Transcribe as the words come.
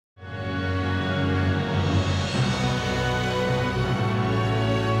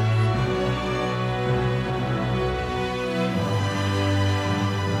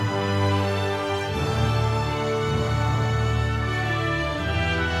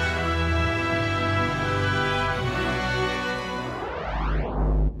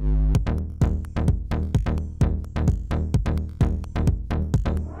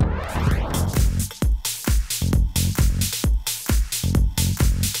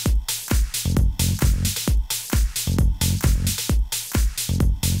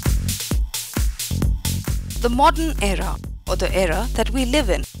The modern era, or the era that we live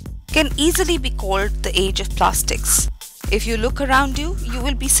in, can easily be called the age of plastics. If you look around you, you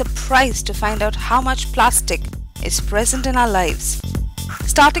will be surprised to find out how much plastic is present in our lives.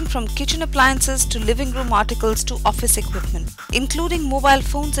 Starting from kitchen appliances to living room articles to office equipment, including mobile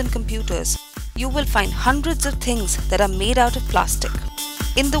phones and computers, you will find hundreds of things that are made out of plastic.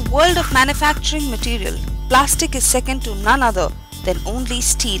 In the world of manufacturing material, plastic is second to none other than only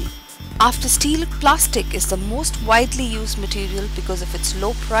steel. After steel, plastic is the most widely used material because of its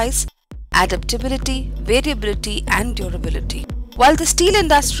low price, adaptability, variability and durability. While the steel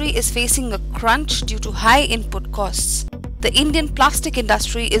industry is facing a crunch due to high input costs, the Indian plastic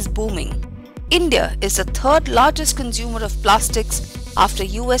industry is booming. India is the third largest consumer of plastics after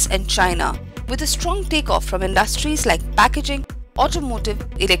US and China, with a strong takeoff from industries like packaging, automotive,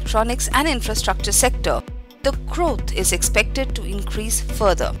 electronics and infrastructure sector. The growth is expected to increase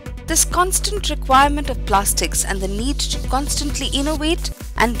further. This constant requirement of plastics and the need to constantly innovate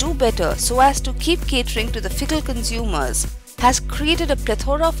and do better so as to keep catering to the fickle consumers has created a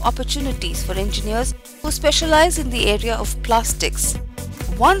plethora of opportunities for engineers who specialize in the area of plastics.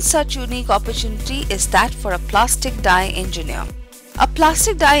 One such unique opportunity is that for a plastic dye engineer. A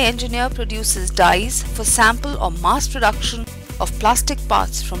plastic dye engineer produces dyes for sample or mass production of plastic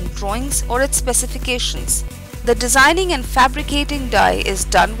parts from drawings or its specifications. The designing and fabricating dye is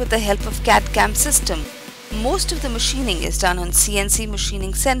done with the help of CAD/CAM system. Most of the machining is done on CNC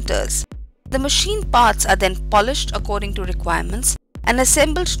machining centers. The machine parts are then polished according to requirements and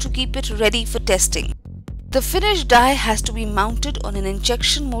assembled to keep it ready for testing. The finished dye has to be mounted on an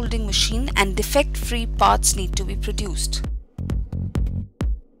injection molding machine and defect-free parts need to be produced.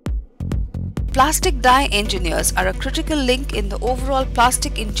 Plastic dye engineers are a critical link in the overall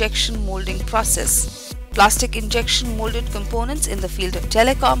plastic injection molding process. Plastic injection molded components in the field of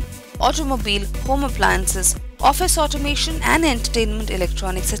telecom, automobile, home appliances, office automation and entertainment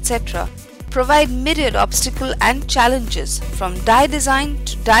electronics, etc. provide myriad obstacles and challenges from dye design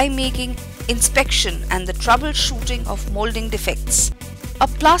to dye making, inspection and the troubleshooting of molding defects. A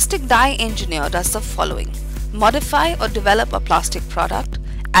plastic dye engineer does the following: modify or develop a plastic product,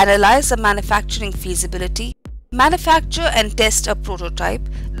 analyze the manufacturing feasibility, manufacture and test a prototype,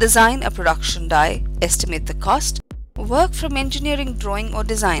 design a production die, estimate the cost, work from engineering drawing or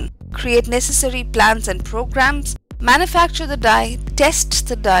design, create necessary plans and programs, manufacture the die, test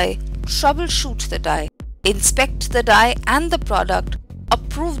the die, troubleshoot the die, inspect the die and the product,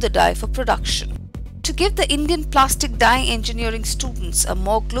 approve the die for production. To give the Indian plastic dye engineering students a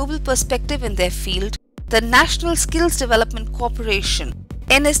more global perspective in their field, the National Skills Development Corporation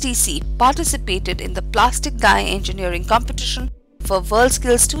NSDC participated in the Plastic Dye Engineering competition for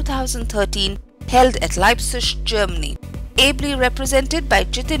WorldSkills 2013 held at Leipzig, Germany, ably represented by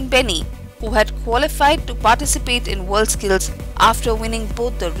Jitin Benny, who had qualified to participate in WorldSkills after winning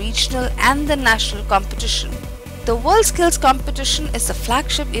both the regional and the national competition. The WorldSkills competition is the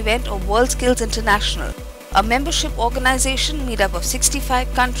flagship event of WorldSkills International, a membership organization made up of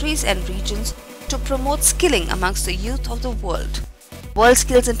 65 countries and regions to promote skilling amongst the youth of the world.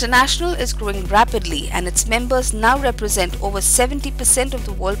 WorldSkills International is growing rapidly and its members now represent over 70% of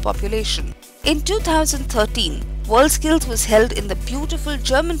the world population. In 2013, WorldSkills was held in the beautiful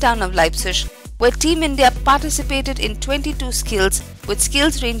German town of Leipzig, where Team India participated in 22 skills, with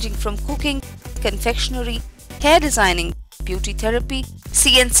skills ranging from cooking, confectionery, hair designing, beauty therapy,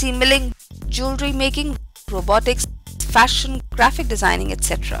 CNC milling, jewelry making, robotics, fashion, graphic designing,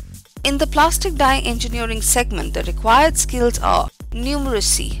 etc. In the plastic dye engineering segment, the required skills are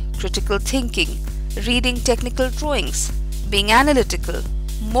numeracy, critical thinking, reading technical drawings, being analytical,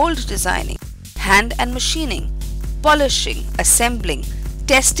 mold designing, hand and machining, polishing, assembling,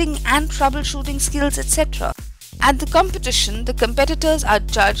 testing and troubleshooting skills, etc. At the competition, the competitors are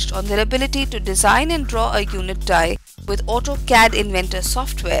judged on their ability to design and draw a unit die with AutoCAD Inventor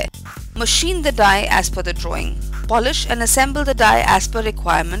software, machine the die as per the drawing, polish and assemble the die as per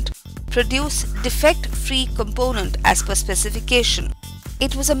requirement, produce defect-free component as per specification.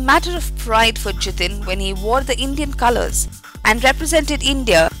 It was a matter of pride for Jitin when he wore the Indian colours and represented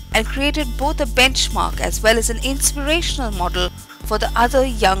India and created both a benchmark as well as an inspirational model for the other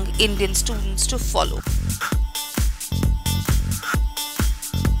young Indian students to follow.